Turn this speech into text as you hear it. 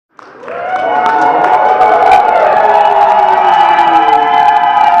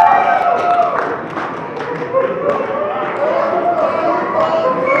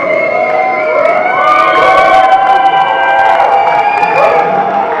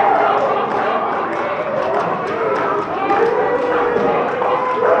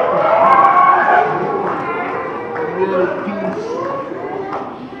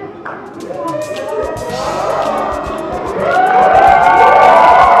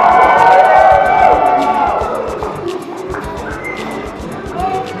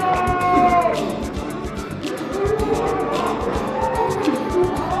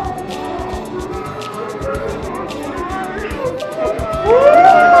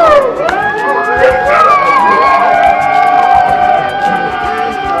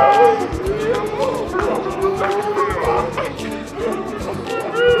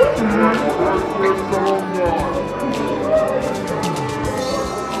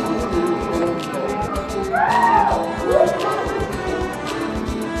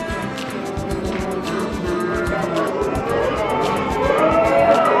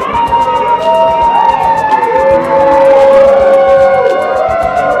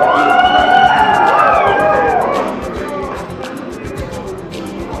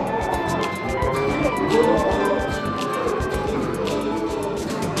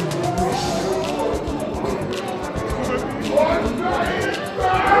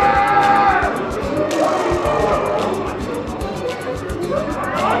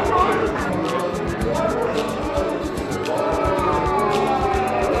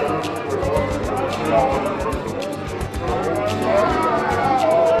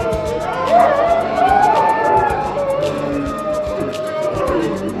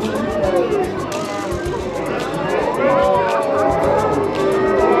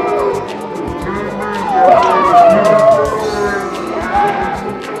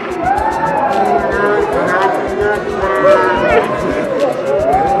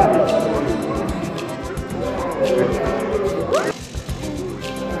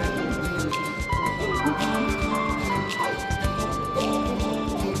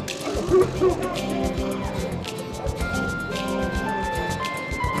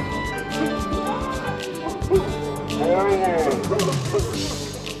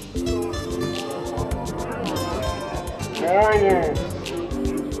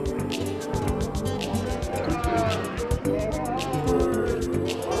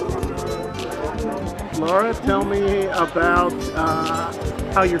Laura, tell me about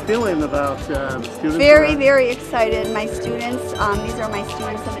how you're feeling about the students. Very, very excited. My students, these are my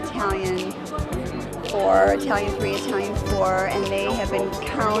students of Italian 4, Italian 3, Italian 4, and they have been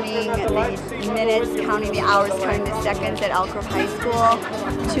counting the minutes, counting the hours, counting the seconds at Elk Grove High School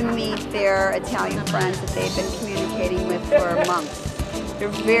to meet their Italian friends that they've been communicating with for months. They're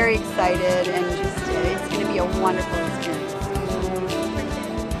very excited, and just it's going to be a wonderful experience.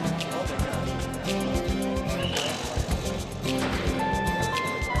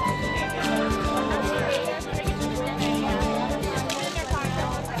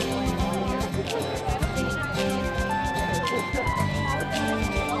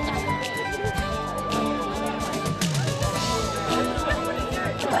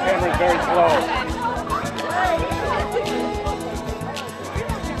 Camera's very slow.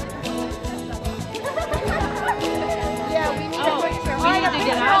 Yeah, we need a picture. We need to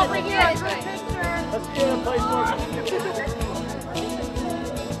get out of here. Let's get a place where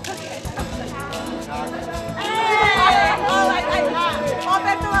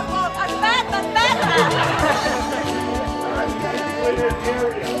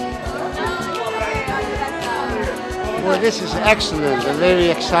Well, this is excellent. I'm very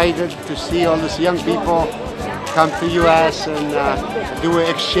excited to see all these young people come to U.S. and do an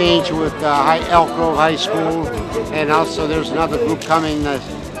exchange with Elk Grove High School. And also there's another group coming at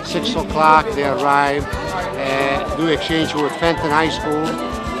 6 o'clock. They arrive, do exchange with Fenton High School.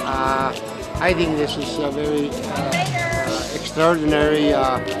 I think this is a very extraordinary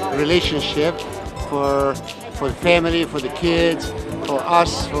relationship for the family, for the kids, for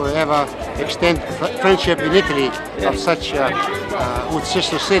us, for ever extend friendship in Italy of such with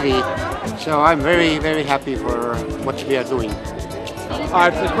sister city. So I'm very, very happy for what we are doing.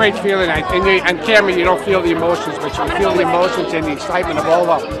 It's a great feeling. On camera you don't feel the emotions, but you feel the emotions and the excitement of all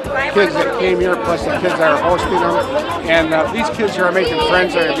the kids that came here, plus the kids that are hosting them. And these kids are making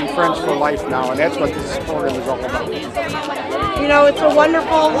friends, are going to be friends for life now, and that's what this program is all about. You know, it's a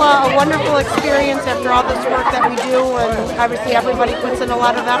wonderful experience after all this work that we do, and obviously everybody puts in a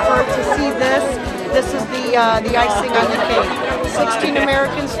lot of effort to see this. This is the icing on the cake. 16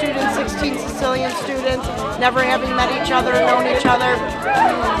 American students, 16 Sicilian students, never having met each other, known each other,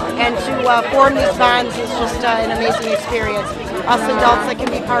 and to form these bonds is just an amazing experience. Us adults that can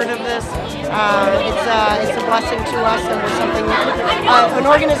be part of this, it's a blessing to us, and we're something, an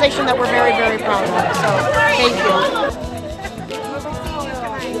organization that we're very, very proud of. So, thank you.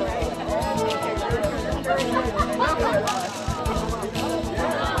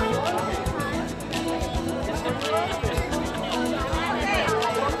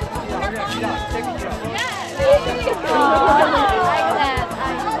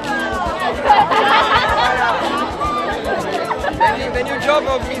 The new job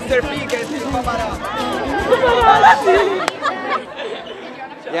of Mr. Pig is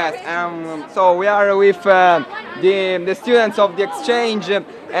Yes, so we are with the students of the exchange,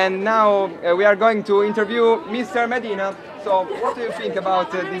 and now we are going to interview Mr. Medina. So, what do you think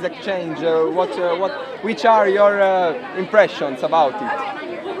about this exchange? Which are your impressions about it?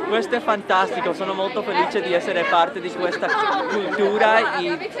 Questo è fantastico, sono molto felice di essere parte di questa cultura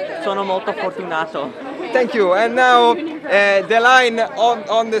e sono molto fortunato. Thank you. And now the line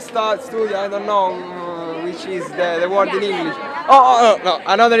on the studio, I don't know which is the word in English. Oh, no,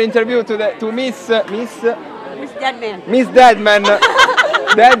 another interview to Miss Deadman. Miss Deadman.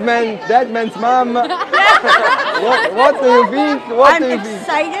 Deadman's mom. What do you think? I'm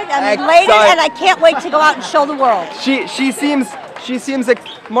excited, I'm elated, and I can't wait to go out and show the world. She seems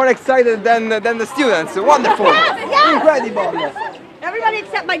more excited than the students. Wonderful. Yes. Incredible. Everybody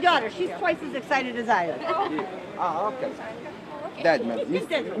except my daughter. She's twice as excited as I am. Okay. Deadman.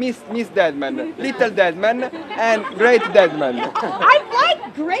 Miss Deadman. Little Deadman and Great Deadman. I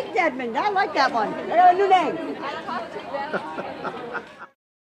like Great Deadman. I like that one. I got a new name.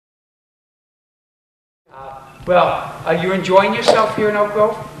 Well, are you enjoying yourself here in Oak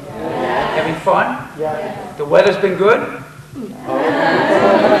Grove? Yeah. Having fun? Yeah. The weather's been good?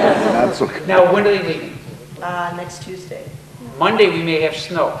 That's okay. Now, when are they leaving? Next Tuesday. Monday we may have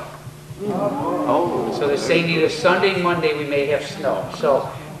snow. Oh. So they're saying either Sunday, Monday we may have snow. So,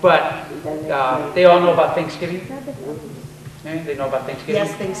 but they all know about Thanksgiving? Yeah, they know about Thanksgiving?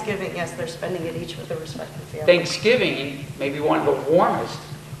 Yes, Thanksgiving. Yes, they're spending it each with their respective families. Thanksgiving may be one of the warmest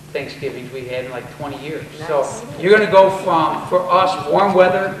Thanksgivings we've had in like 20 years. So you're going to go from, for us, warm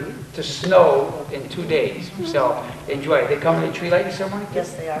weather to snow in 2 days. So enjoy it. They come to the tree lighting ceremony?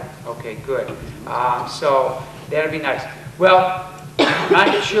 Yes, they are. Okay, good. So that'll be nice. Well, I'm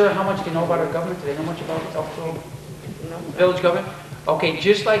not sure how much they know about our government. Do they know much about Elk Grove village government? Okay,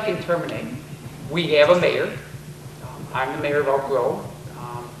 just like in Terminate, we have a mayor. I'm the mayor of Elk Grove.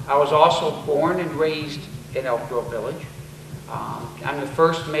 I was also born and raised in Elk Grove Village. I'm the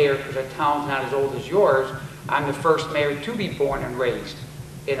first mayor, because our town's not as old as yours, I'm the first mayor to be born and raised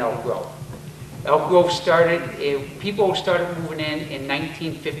in Elk Grove. Elk Grove started, people started moving in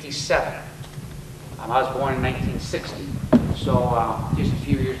 1957. I was born in 1960, so just a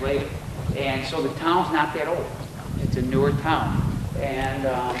few years later. And so the town's not that old. It's a newer town. And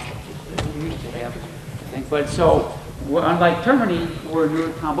we used to have, I think, but so, unlike Termini, we're a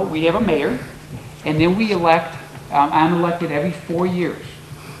newer town, but we have a mayor, and then we elect, I'm elected every 4 years.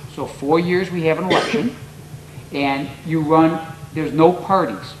 So 4 years we have an election, and you run, there's no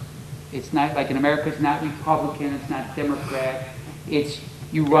parties. It's not, like in America, it's not Republican, it's not Democrat, it's,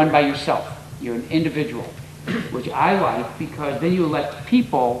 you run by yourself. You're an individual, which I like because then you elect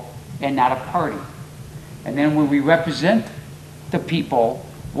people and not a party. And then when we represent the people,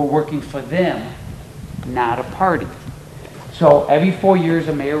 we're working for them, not a party. So every 4 years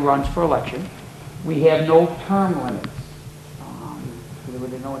a mayor runs for election. We have no term limits. Do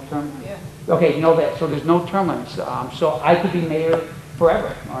they know what term? Yeah. Okay, you know that. So there's no term limits. So I could be mayor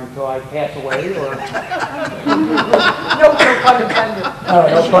forever, or until I pass away, or No pun intended.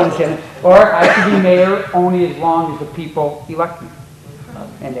 no pun intended. Or I could be mayor only as long as the people elect me,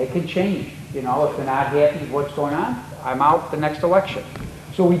 and they can change. You know, if they're not happy with what's going on, I'm out the next election.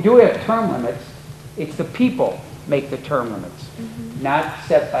 So we do have term limits. It's the people make the term limits, not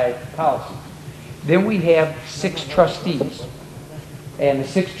set by policy. Then we have 6 trustees. And the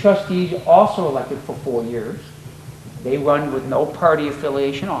 6 trustees also elected for 4 years. They run with no party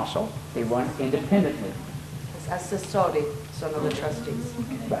affiliation also. They run independently. Assessori sono the trustees.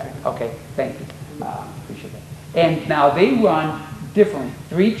 Right. Okay, thank you. Appreciate that. And now they run differently.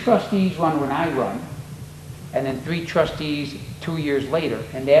 3 trustees run when I run, and then 3 trustees 2 years later.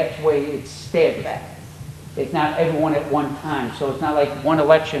 And that's the way it's staggered. It's not everyone at one time. So it's not like one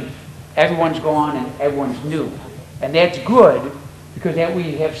election, everyone's gone and everyone's new. And that's good because that way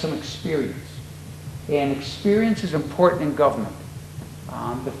you have some experience. And experience is important in government.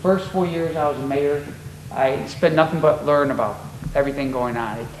 The first 4 years I was a mayor, I spent nothing but learn about everything going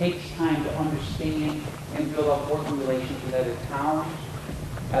on. It takes time to understand and build up working relations with other towns,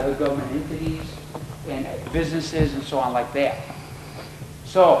 other government entities, and businesses and so on like that.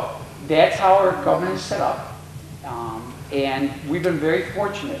 So that's how our government is set up. And we've been very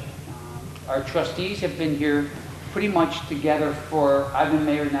fortunate. Our trustees have been here pretty much together for, I've been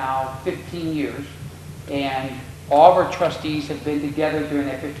mayor now 15 years, and all of our trustees have been together during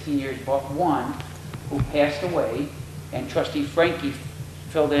that 15 years, but one who passed away, and Trustee Frankie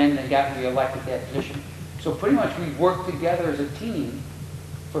filled in and got reelected that position. So pretty much we've worked together as a team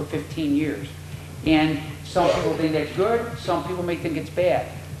for 15 years. And some people think that's good, some people may think it's bad.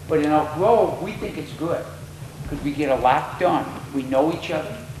 But in Elk Grove, we think it's good, because we get a lot done. We know each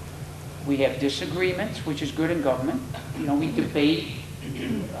other. We have disagreements, which is good in government. You know, we debate,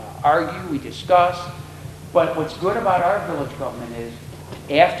 argue, we discuss. But what's good about our village government is,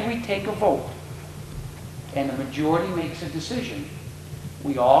 after we take a vote, and the majority makes a decision,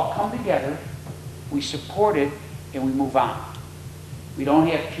 we all come together, we support it, and we move on. We don't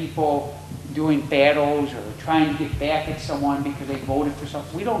have people doing battles or trying to get back at someone because they voted for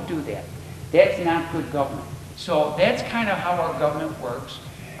something. We don't do that. That's not good government. So that's kind of how our government works.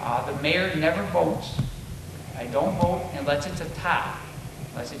 The mayor never votes. I don't vote unless it's a tie.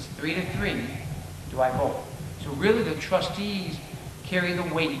 Unless it's 3-3, do I vote. So really the trustees carry the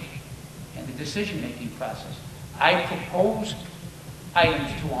weight and the decision-making process. I propose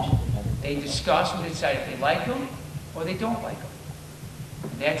items to them. They discuss and decide if they like them or they don't like them.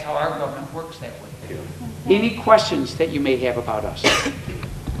 That's how our government works that way. Any questions that you may have about us?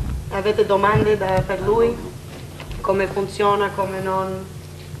 Avete domande per lui? Come funziona, come non?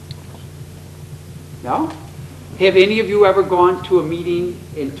 No? Have any of you ever gone to a meeting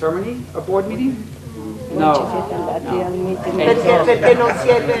in Termini, a board meeting? No. Perché non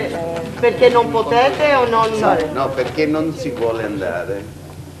siete, perché non potete o non? No, perché non si vuole andare.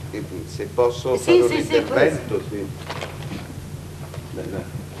 Se posso fare un intervento, sì.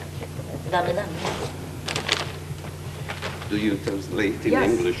 Do you translate in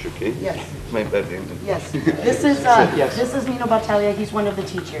English, okay? Yes. My bad English. Yes. This is Nino Battaglia. He's one of the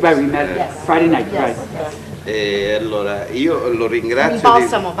teachers. Right, we met Friday night, Yes. right. Yes. Allora, io lo ringrazio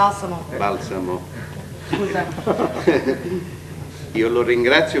Balsamo. Scusa. Io lo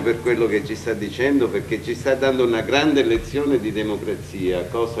ringrazio per quello che ci sta dicendo, perché ci sta dando una grande lezione di democrazia,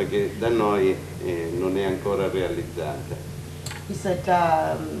 cosa che da noi non è ancora realizzata. He said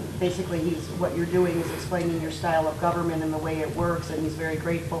basically what you're doing is explaining your style of government and the way it works, and he's very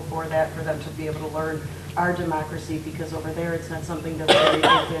grateful for that, for them to be able to learn our democracy, because over there it's not something that's very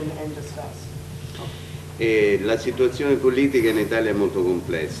open and discussed. La situazione politica in Italia è molto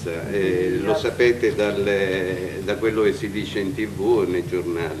complessa, lo sapete da quello che si dice in TV e nei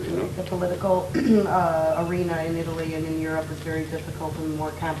giornali, no? The political arena in Italy and in Europe is very difficult and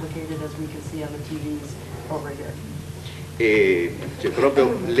more complicated, as we can see on the TVs over here. E cioè,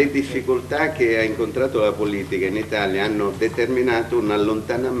 proprio le difficoltà che ha incontrato la politica in Italia hanno determinato un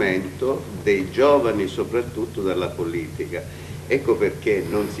allontanamento dei giovani soprattutto dalla politica. Ecco perché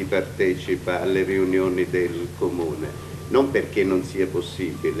non si partecipa alle riunioni del comune, non perché non sia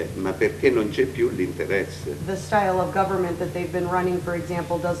possibile, ma perché non c'è più l'interesse. The style of government that they've been running, for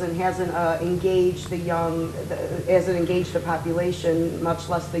example, hasn't engaged the young, hasn't engaged the population, much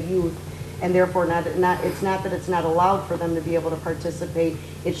less the youth. And therefore, it's not that it's not allowed for them to be able to participate,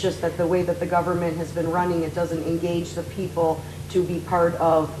 it's just that the way that the government has been running, it doesn't engage the people to be part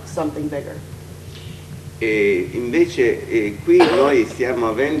of something bigger. E invece qui noi stiamo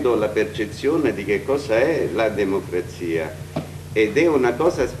avendo la percezione di che cosa è la democrazia, ed è una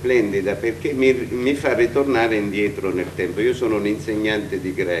cosa splendida perché mi fa ritornare indietro nel tempo. Io sono un insegnante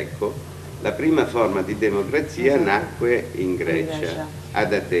di greco, la prima forma di democrazia nacque in Grecia,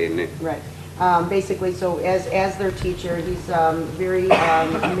 ad Atene. Right. Basically, so as their teacher, he's very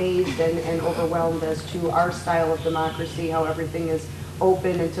amazed and overwhelmed as to our style of democracy, how everything is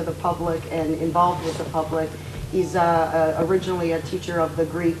open and to the public and involved with the public. He's originally a teacher of the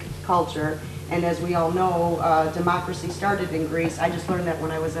Greek culture, and as we all know, democracy started in Greece. I just learned that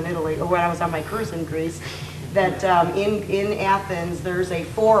when I was in Italy, or when I was on my cruise in Greece, that in Athens there's a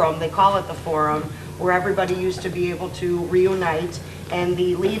forum, they call it the forum, where everybody used to be able to reunite, and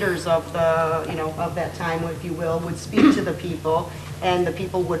the leaders of the, of that time, if you will, would speak to the people, and the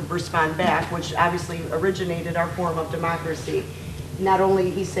people would respond back, which obviously originated our form of democracy. Not only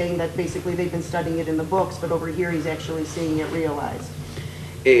he's saying that basically they've been studying it in the books, but over here he's actually seeing it realized.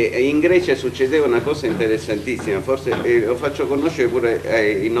 E in Grecia succedeva una cosa interessantissima, forse lo faccio conoscere pure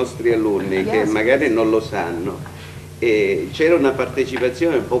ai nostri alunni che magari non lo sanno. C'era una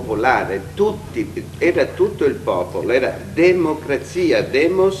partecipazione popolare, era tutto il popolo, era democrazia,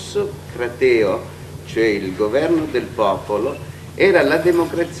 demos krateo, cioè il governo del popolo, era la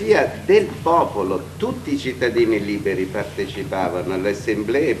democrazia del popolo, tutti i cittadini liberi partecipavano alle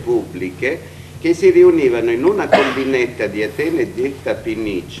assemblee pubbliche che si riunivano in una collinetta di Atene detta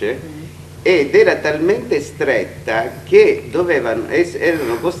Pinice, ed era talmente stretta che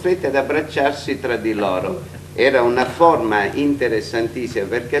erano costretti ad abbracciarsi tra di loro. Era una forma interessantissima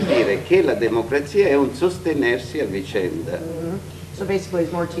per capire che la democrazia è un sostenersi a vicenda. So basically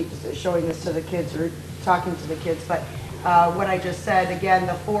it's more showing this to the kids or talking to the kids, but what I just said, again,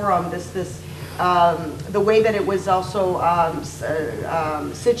 the forum, the way that it was also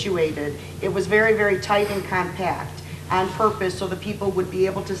situated, it was very, very tight and compact on purpose so the people would be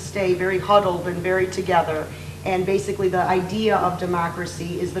able to stay very huddled and very together. And basically the idea of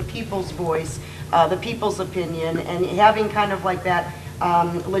democracy is the people's voice, the people's opinion, and having kind of like that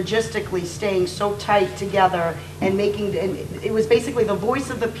logistically staying so tight together and it was basically the voice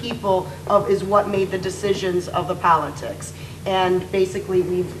of the people is what made the decisions of the politics. And basically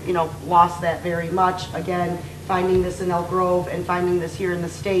we've lost that very much. Again, finding this in Elk Grove and finding this here in the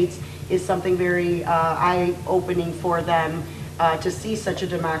States is something very eye-opening for them to see such a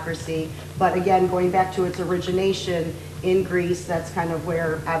democracy. But again, going back to its origination in Greece, that's kind of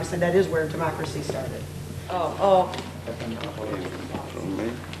where, obviously that is where democracy started.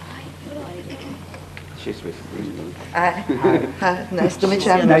 Nice to meet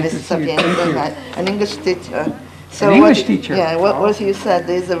you. I'm an English teacher. So an English teacher? Yeah, what you said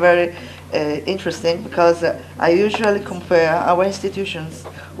is very interesting, because I usually compare our institutions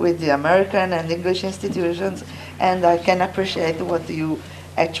with the American and English institutions, and I can appreciate what you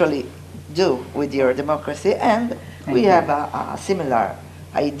actually do with your democracy, and we have a similar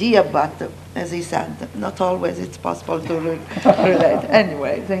idea, but as he said, not always it's possible to relate.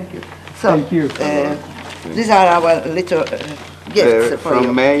 Anyway, thank you. So, thank you. These are our little gifts for from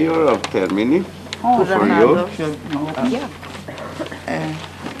you. Mayor of Termini. Oh, for you. Yeah.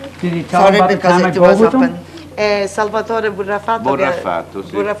 Did he tell about the time I it go was with open. him? Salvatore Burrafatto,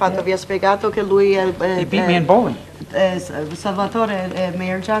 sì. Burrafatto vi ha spiegato che lui è... He beat me in bowling. Salvatore e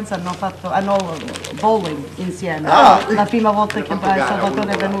Mayor Johnson hanno bowling insieme. Ah. La prima volta che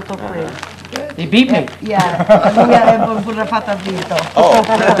Salvatore è venuto qui. He beat me. Yeah, lui e Burrafatto ha vinto. Oh.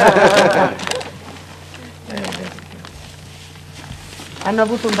 Hanno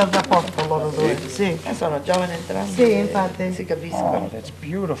avuto un bel rapporto loro due. Sì. Sono giovani entrambi. Sì, infatti. Si capiscono. Oh, that's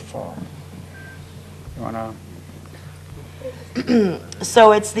beautiful. You wanna?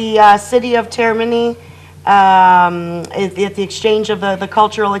 So it's the city of Termini, at the exchange of the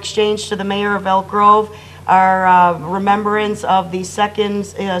cultural exchange to the mayor of Elk Grove, our remembrance of the second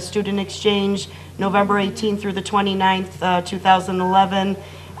student exchange, November 18th through the 29th, 2011.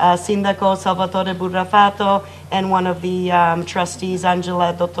 Sindaco Salvatore Burrafatto and one of the trustees,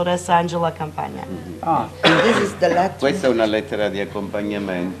 Dottoressa Angela Campagna. This is the letter. Questa è una lettera di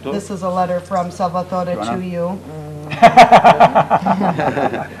accompagnamento. This is a letter from Salvatore to you.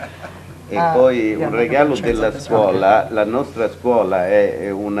 E poi un regalo della scuola. La nostra scuola è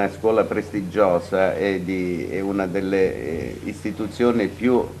una scuola prestigiosa, è una delle istituzioni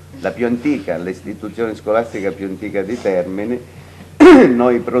la più antica, l'istituzione scolastica più antica di Termini.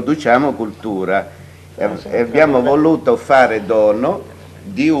 Noi produciamo cultura e abbiamo voluto fare dono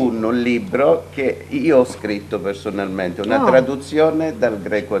di un libro che io ho scritto personalmente, una traduzione dal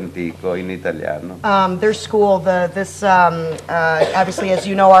greco antico in italiano. Their school, obviously, as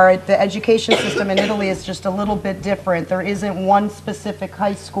you know, the education system in Italy is just a little bit different. There isn't one specific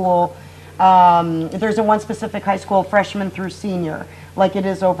high school. There isn't one specific high school freshman through senior like it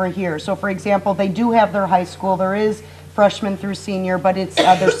is over here. So, for example, they do have their high school. There is freshman through senior, but it's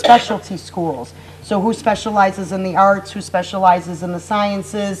their specialty schools. So who specializes in the arts, who specializes in the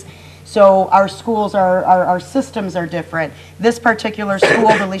sciences. So our schools, our systems are different. This particular school,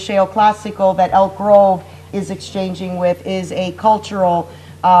 the Liceo Classico that Elk Grove is exchanging with, is a cultural,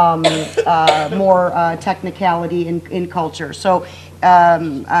 more technicality in culture. So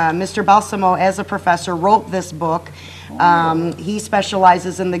Mr. Belissimo, as a professor, wrote this book. He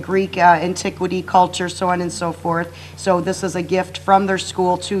specializes in the Greek antiquity, culture, so on and so forth. So this is a gift from their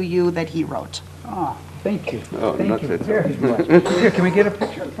school to you that he wrote. Oh, thank you. Oh, Thank you not very much. Here, can we get a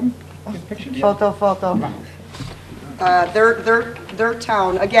picture? Come, get a picture. Photo. Their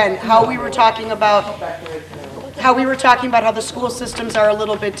town, again, how we were talking about how the school systems are a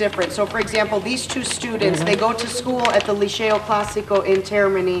little bit different. So for example, these two students, they go to school at the Liceo Classico in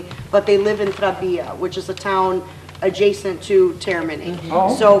Termini, but they live in Trabia, which is a town adjacent to Termini.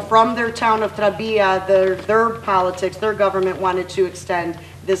 Oh. So from their town of Trabia, their politics, their government wanted to extend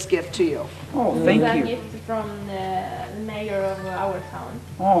this gift to you. Oh, thank It's a you. gift from the mayor of our town.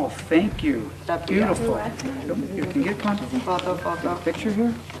 Oh, thank you. Trabia. Beautiful. You can get one. Photo. Get a picture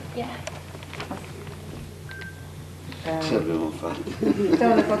here. Yeah. Ce l'abbiamo fatto. C'è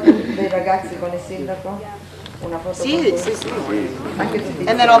una foto dei ragazzi con il sindaco? Una foto See. Anche tutti.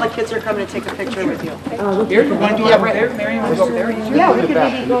 And then all the kids are coming to take a picture with you. Here, you want to do it over there? Mary, you want to go over there? Yeah, we can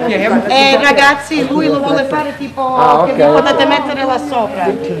maybe go. Yeah, have Ragazzi, lui lo vuole fare tipo che vi potete mettere là sopra.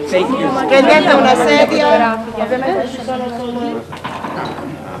 Thank you. Prendete una sedia. Ovviamente ci sono solo...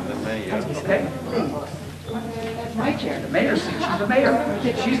 Okay. My chair. The mayor seat. She's the mayor.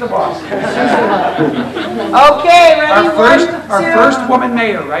 She's the boss. Okay, ready? Our first woman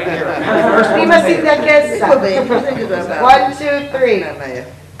mayor right here. Our first Prima woman si mayor. chiesa. 1, 2, 3.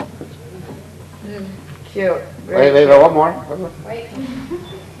 Cute. Wait, one more.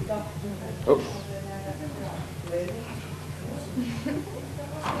 Oh.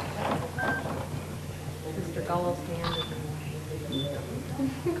 Mr. Gallo's hand is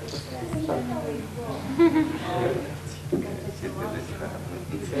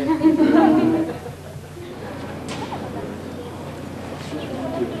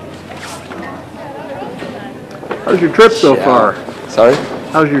How's your trip so far? Sorry?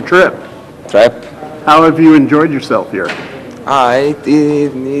 How's your trip? Trap? How have you enjoyed yourself here?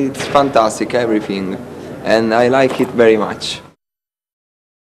 It's fantastic, everything. And I like it very much.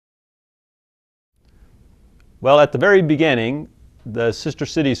 Well, at the very beginning, the Sister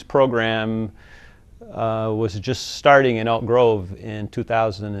Cities program was just starting in Elk Grove in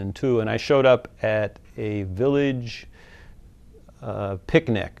 2002, and I showed up at a village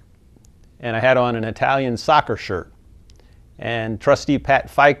picnic, and I had on an Italian soccer shirt. And Trustee Pat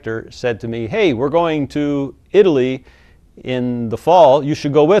Feichter said to me, "Hey, we're going to Italy in the fall, you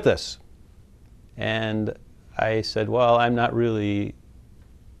should go with us." And I said, well, I'm not really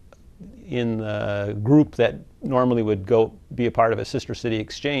in the group that normally would go be a part of a Sister City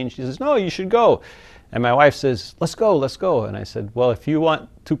exchange. He says, no, you should go. And my wife says, let's go. And I said, well, if you want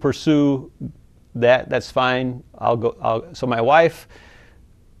to pursue that's fine. So my wife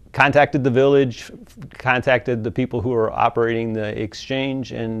contacted the village, contacted the people who were operating the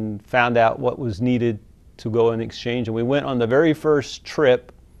exchange, and found out what was needed to go in exchange. And we went on the very first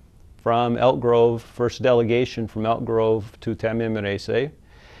trip from Elk Grove, first delegation from Elk Grove to Tamim Reise.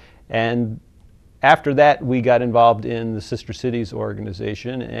 And after that, we got involved in the Sister Cities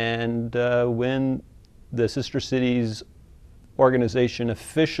organization. And when the Sister Cities organization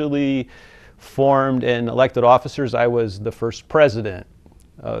officially formed and elected officers, I was the first president.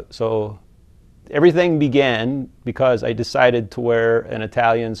 So everything began because I decided to wear an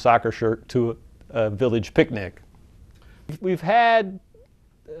Italian soccer shirt to a village picnic. We've had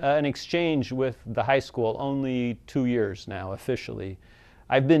an exchange with the high school only 2 years now, officially.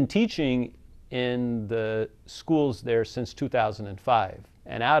 I've been teaching in the schools there since 2005,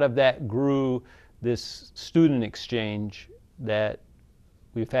 and out of that grew this student exchange that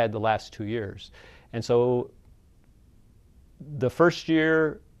we've had the last 2 years. And so the first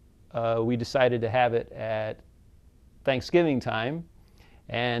year, we decided to have it at Thanksgiving time.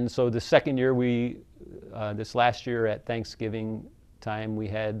 And so the second year, this last year at Thanksgiving time, we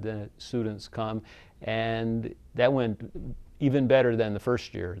had the students come. And that went even better than the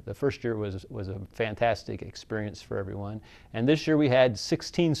first year. The first year was a fantastic experience for everyone. And this year we had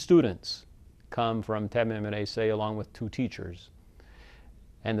 16 students come from Tamim Reise along with 2 teachers.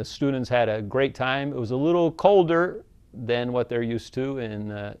 And the students had a great time. It was a little colder than what they're used to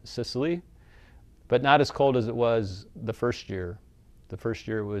in Sicily, but not as cold as it was the first year. The first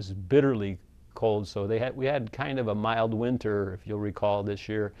year was bitterly cold, so we had kind of a mild winter, if you'll recall, this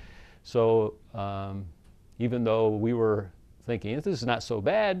year. So even though we were thinking, this is not so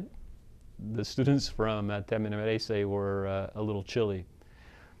bad, the students from Tamim Reise were a little chilly.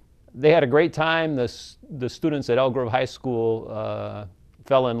 They had a great time. The students at Elk Grove High School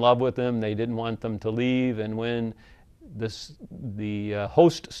fell in love with them. They didn't want them to leave, and when the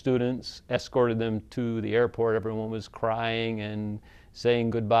host students escorted them to the airport, everyone was crying and saying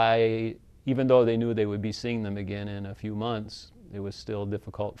goodbye. Even though they knew they would be seeing them again in a few months, it was still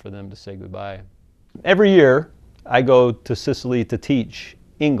difficult for them to say goodbye. Every year, I go to Sicily to teach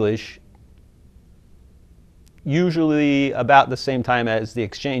English, usually about the same time as the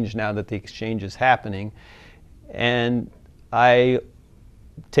exchange, now that the exchange is happening. And I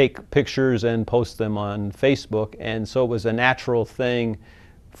take pictures and post them on Facebook, and so it was a natural thing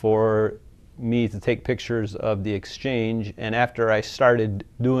for me to take pictures of the exchange. And after I started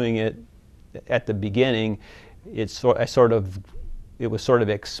doing it at the beginning, it was sort of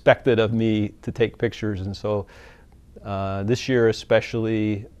expected of me to take pictures. And so this year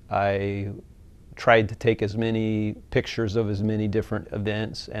especially, I tried to take as many pictures of as many different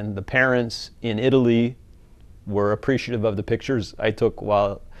events, and the parents in Italy were appreciative of the pictures I took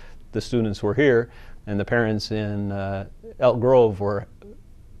while the students were here, and the parents in Elk Grove were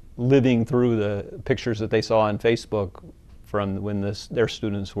living through the pictures that they saw on Facebook from when their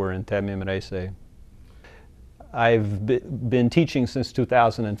students were in Tamim Reise. I've been teaching since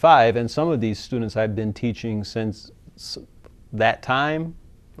 2005, and some of these students I've been teaching since that time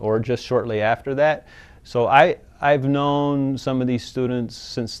or just shortly after that. So I've known some of these students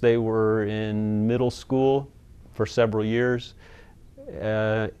since they were in middle school for several years.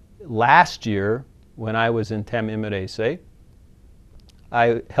 Last year, when I was in Tamim Reise,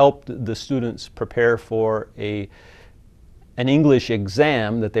 I helped the students prepare for an English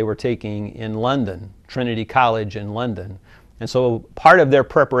exam that they were taking in London, Trinity College in London. And so part of their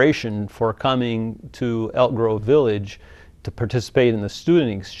preparation for coming to Elk Grove Village to participate in the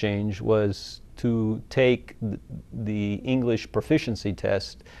student exchange was to take the English proficiency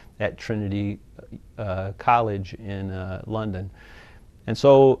test at Trinity College in London. And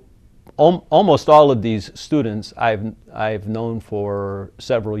so almost all of these students I've known for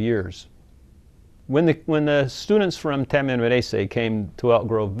several years. When the students from Tamim Reise came to Elk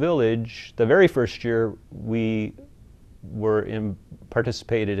Grove Village, the very first year we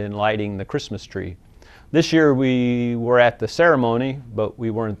participated in lighting the Christmas tree. This year we were at the ceremony, but we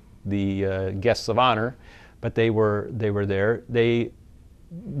weren't the guests of honor, but they were there. They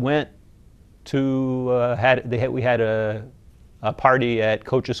went to we had a party at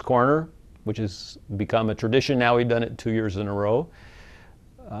Coach's Corner, which has become a tradition now. We've done it 2 years in a row.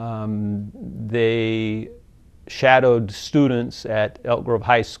 They shadowed students at Elk Grove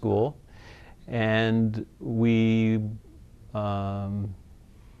High School, and we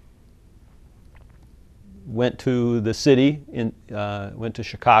went to the city, went to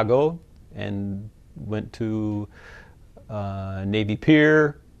Chicago, and went to Navy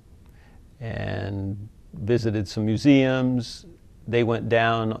Pier, and visited some museums. They went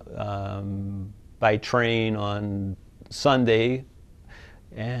down by train on Sunday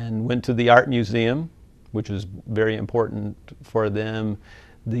and went to the art museum, which was very important for them.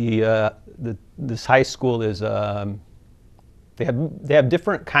 This high school is they have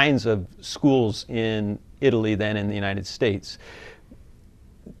different kinds of schools in Italy than in the United States.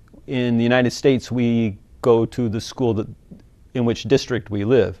 In the United States, we go to the school in which district we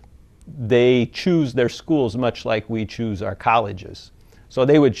live. They choose their schools much like we choose our colleges. So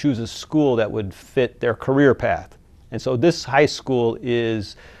they would choose a school that would fit their career path. And so this high school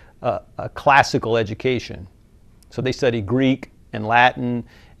is a classical education. So they study Greek and Latin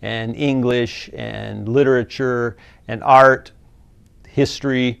and English and literature and art,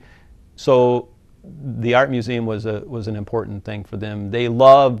 history. So the art museum was an important thing for them. They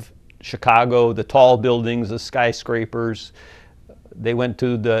love Chicago, the tall buildings, the skyscrapers. They went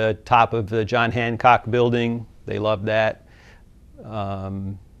to the top of the John Hancock building. They loved that.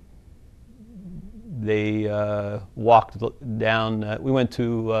 They walked down, we went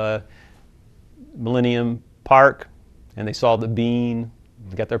to Millennium Park, and they saw the bean,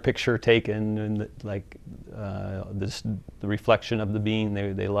 got their picture taken, and the reflection of the bean,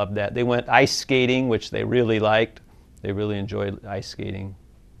 they loved that. They went ice skating, which they really liked. They really enjoyed ice skating.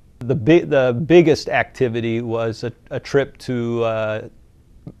 The biggest activity was a trip to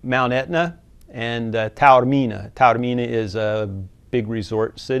Mount Etna and Taormina. Taormina is a big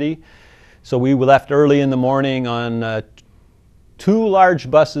resort city. So we left early in the morning on 2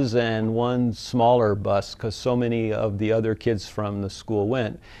 large buses and 1 smaller bus, because so many of the other kids from the school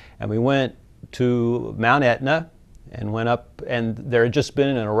went. And we went to Mount Etna and went up, and there had just been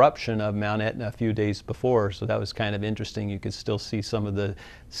an eruption of Mount Etna a few days before, so that was kind of interesting. You could still see some of the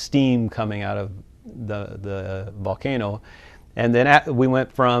steam coming out of the volcano. And then we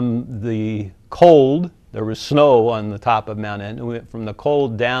went from the cold, there was snow on the top of Mount Etna, we went from the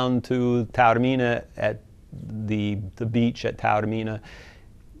cold down to Taormina at the beach at Taormina,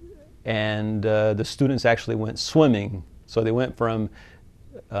 and the students actually went swimming. So they went from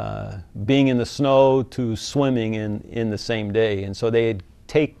being in the snow to swimming in the same day. And so they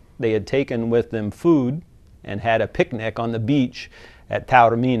had taken with them food and had a picnic on the beach at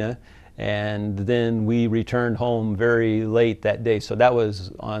Taormina, and then we returned home very late that day. So that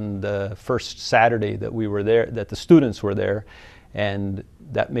was on the first Saturday that we were there, that the students were there, and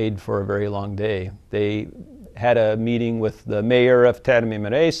that made for a very long day. They had a meeting with the mayor of Termini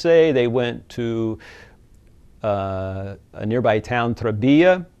Imerese. They went to a nearby town,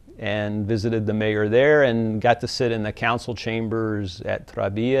 Trabia, and visited the mayor there and got to sit in the council chambers at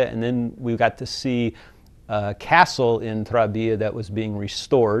Trabia. And then we got to see a castle in Trabia that was being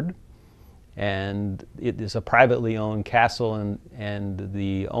restored. And it is a privately owned castle, and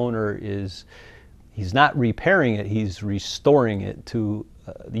the owner he's not repairing it, he's restoring it to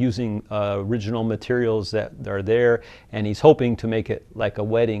using original materials that are there, and he's hoping to make it like a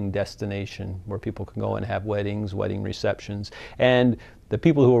wedding destination where people can go and have weddings, wedding receptions. And the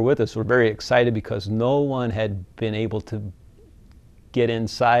people who were with us were very excited because no one had been able to get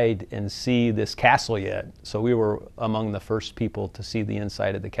inside and see this castle yet. So we were among the first people to see the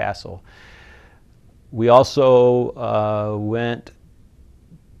inside of the castle. We also went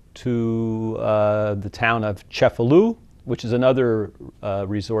to the town of Cefalù, which is another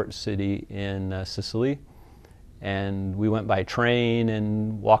resort city in Sicily. And we went by train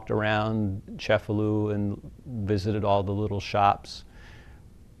and walked around Cefalù and visited all the little shops.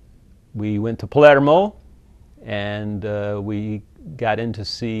 We went to Palermo, and we got in to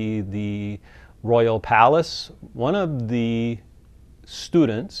see the Royal Palace. One of the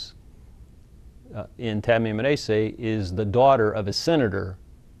students in Termini Imerese is the daughter of a senator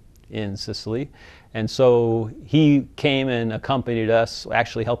in Sicily, and so he came and accompanied us,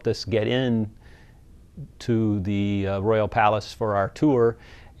 actually helped us get in to the Royal Palace for our tour.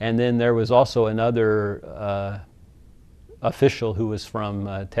 And then there was also another official who was from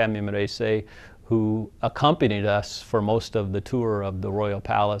Termini Imerese who accompanied us for most of the tour of the Royal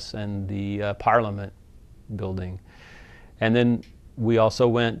Palace and the Parliament building. And then we also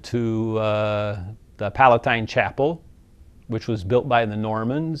went to the Palatine Chapel, which was built by the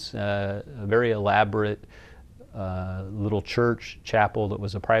Normans, a very elaborate little church chapel that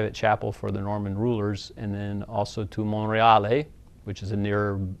was a private chapel for the Norman rulers, and then also to Monreale, which is a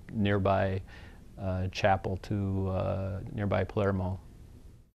nearby chapel to nearby Palermo.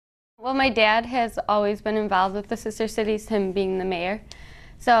 Well, my dad has always been involved with the sister cities, him being the mayor.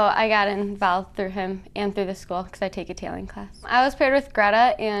 So I got involved through him and through the school because I take Italian class. I was paired with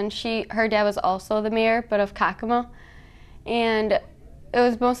Greta, and her dad was also the mayor, but of Cacamo. And it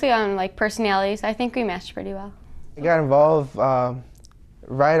was mostly on like personalities. I think we matched pretty well. I got involved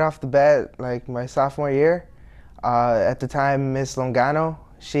right off the bat, like my sophomore year, at the time Miss Longano,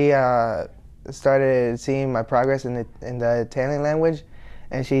 she started seeing my progress in the Italian language,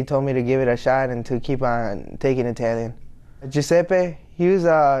 and she told me to give it a shot and to keep on taking Italian. Giuseppe, he was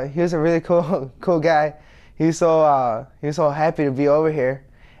a really cool guy. He was so happy to be over here,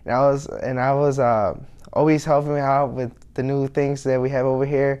 and I was always helping me out with the new things that we have over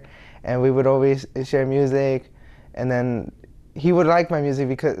here, and we would always share music, and then he would like my music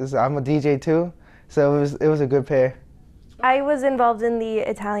because I'm a DJ too, so it was a good pair. I was involved in the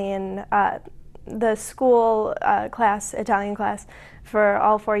Italian, the school class, Italian class, for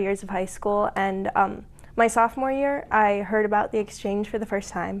all 4 years of high school, and my sophomore year I heard about the exchange for the first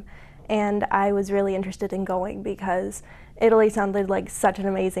time, and I was really interested in going because Italy sounded like such an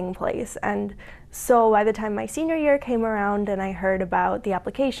amazing place. And so by the time my senior year came around and I heard about the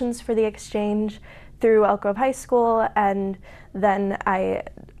applications for the exchange through Elk Grove High School, and then I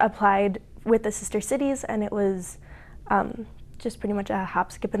applied with the sister cities, and it was just pretty much a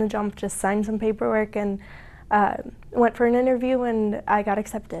hop, skip, and a jump, just signed some paperwork and went for an interview, and I got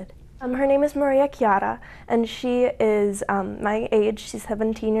accepted. Her name is Maria Chiara, and she is my age. She's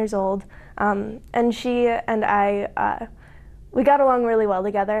 17 years old, and she and I, we got along really well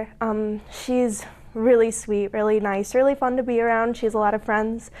together. She's really sweet, really nice, really fun to be around. She has a lot of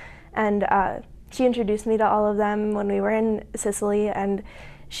friends, and she introduced me to all of them when we were in Sicily, and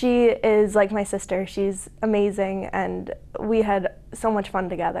she is like my sister. She's amazing, and we had so much fun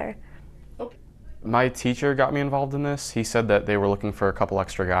together. My teacher got me involved in this. He said that they were looking for a couple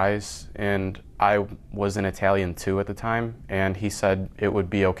extra guys, and I was in Italian too at the time, and he said it would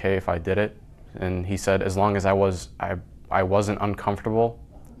be okay if I did it. And he said as long as I wasn't uncomfortable.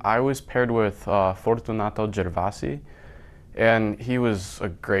 I was paired with Fortunato Gervasi, and he was a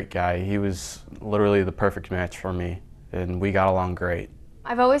great guy. He was literally the perfect match for me, and we got along great.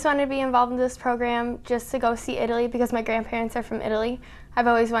 I've always wanted to be involved in this program just to go see Italy because my grandparents are from Italy. I've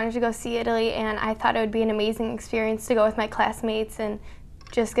always wanted to go see Italy, and I thought it would be an amazing experience to go with my classmates and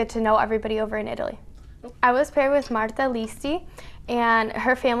just get to know everybody over in Italy. I was paired with Marta Listi, and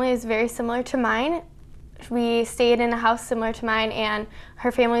her family is very similar to mine. We stayed in a house similar to mine, and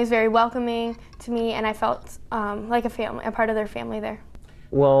her family was very welcoming to me, and I felt like a part of their family there.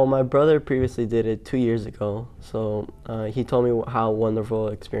 Well, my brother previously did it 2 years ago, so he told me how wonderful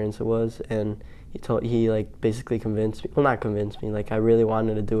experience it was, and he like basically convinced me, well, not convinced me, like I really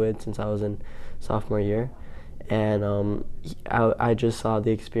wanted to do it since I was in sophomore year, and I just saw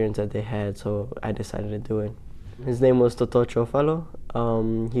the experience that they had, so I decided to do it. His name was Toto Ciofalo.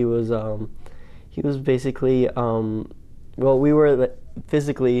 He was basically, well, we were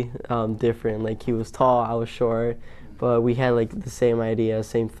physically different. Like he was tall, I was short, but we had like the same ideas,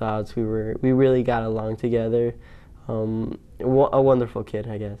 same thoughts. We really got along together. A wonderful kid,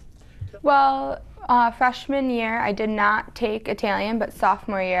 I guess. Well, freshman year I did not take Italian, but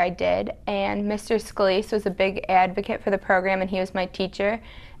sophomore year I did. And Mr. Scalise was a big advocate for the program, and he was my teacher.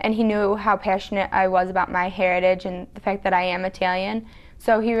 And he knew how passionate I was about my heritage and the fact that I am Italian.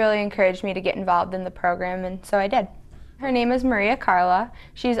 So he really encouraged me to get involved in the program, and so I did. Her name is Maria Carla.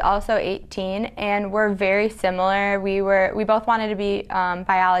 She's also 18, and we're very similar. We both wanted to be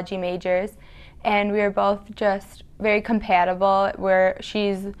biology majors, and we were both just very compatible.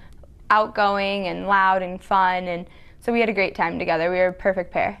 She's outgoing and loud and fun, and so we had a great time together. We were a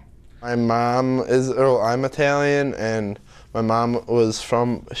perfect pair. My mom I'm Italian, and my mom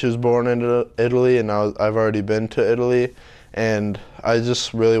she was born in Italy, and I've already been to Italy, and I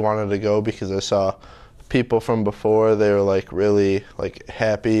just really wanted to go because I saw people from before. They were like really like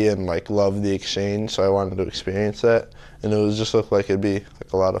happy and like loved the exchange, so I wanted to experience that, and it just looked like it'd be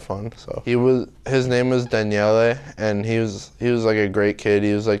like a lot of fun. So his name was Daniele, and he was like a great kid.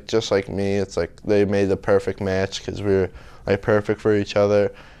 He was like just like me. It's like they made the perfect match because we were like perfect for each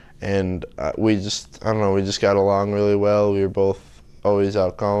other, and we just got along really well. We were both always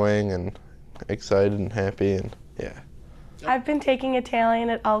outgoing and excited and happy, and yeah. I've been taking Italian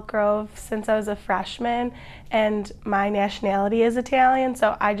at Elk Grove since I was a freshman, and my nationality is Italian,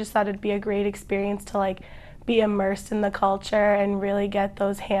 so I just thought it'd be a great experience to like be immersed in the culture and really get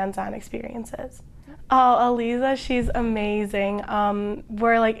those hands-on experiences. Oh, Eliza, she's amazing.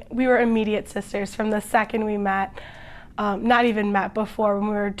 We were immediate sisters from the second we met. Not even met before, when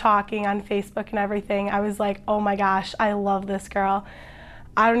we were talking on Facebook and everything. I was like, oh my gosh, I love this girl.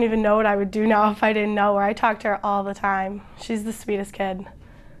 I don't even know what I would do now if I didn't know her. I talk to her all the time. She's the sweetest kid.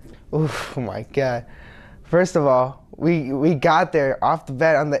 Oof, oh my God. First of all, we got there off the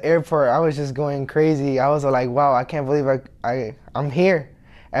bat on the airport. I was just going crazy. I was like, wow, I can't believe I'm here.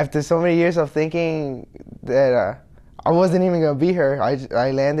 After so many years of thinking that I wasn't even gonna be here.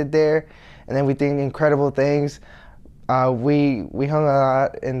 I landed there, and then we did incredible things. We hung a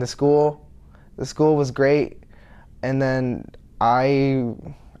lot in the school. The school was great, and then I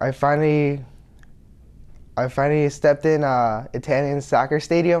finally stepped in Italian soccer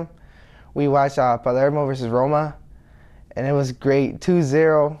stadium. We watched Palermo versus Roma, and it was great.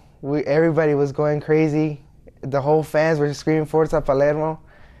 2-0. Everybody was going crazy. The whole fans were screaming Forza Palermo.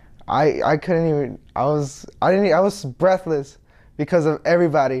 I couldn't even. I was breathless because of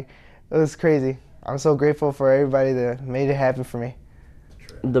everybody. It was crazy. I'm so grateful for everybody that made it happen for me.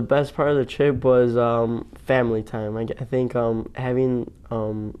 The best part of the trip was family time. I think having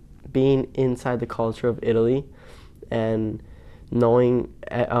being inside the culture of Italy and knowing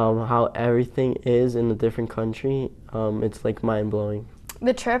how everything is in a different country, it's like mind-blowing.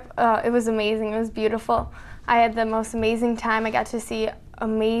 The trip, it was amazing. It was beautiful. I had the most amazing time. I got to see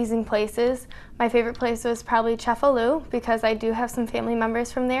amazing places. My favorite place was probably Cefalù because I do have some family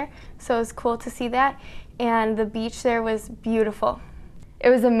members from there, so it was cool to see that. And the beach there was beautiful. It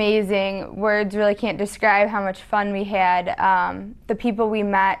was amazing. Words really can't describe how much fun we had. The people we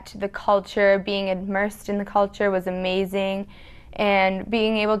met, the culture, being immersed in the culture was amazing. And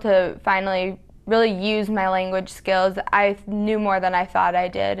being able to finally really use my language skills, I knew more than I thought I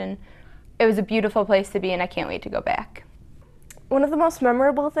did. And it was a beautiful place to be, and I can't wait to go back. One of the most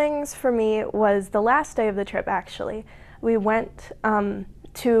memorable things for me was the last day of the trip, actually. We went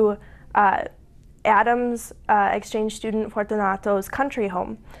to Adam's exchange student Fortunato's country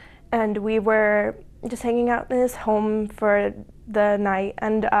home, and we were just hanging out in his home for the night,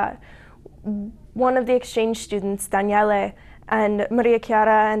 and one of the exchange students, Daniele, and Maria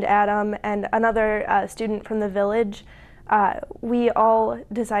Chiara and Adam and another student from the village, we all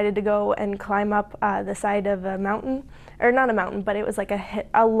decided to go and climb up the side of a mountain, or not a mountain, but it was like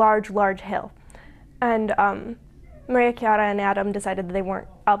a large hill. And Maria Chiara and Adam decided that they weren't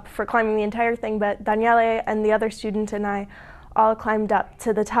up for climbing the entire thing, but Daniele and the other student and I all climbed up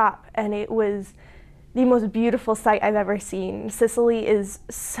to the top, and it was the most beautiful sight I've ever seen. Sicily is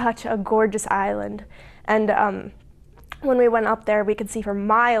such a gorgeous island, and when we went up there, we could see for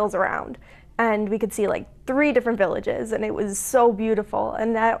miles around, and we could see like 3 different villages, and it was so beautiful,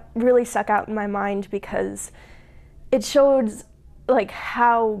 and that really stuck out in my mind because it showed like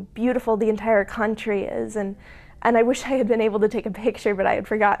how beautiful the entire country is, and I wish I had been able to take a picture, but I had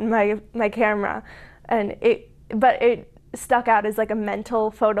forgotten my camera, and but it stuck out as like a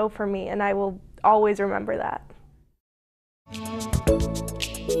mental photo for me, and I will always remember that.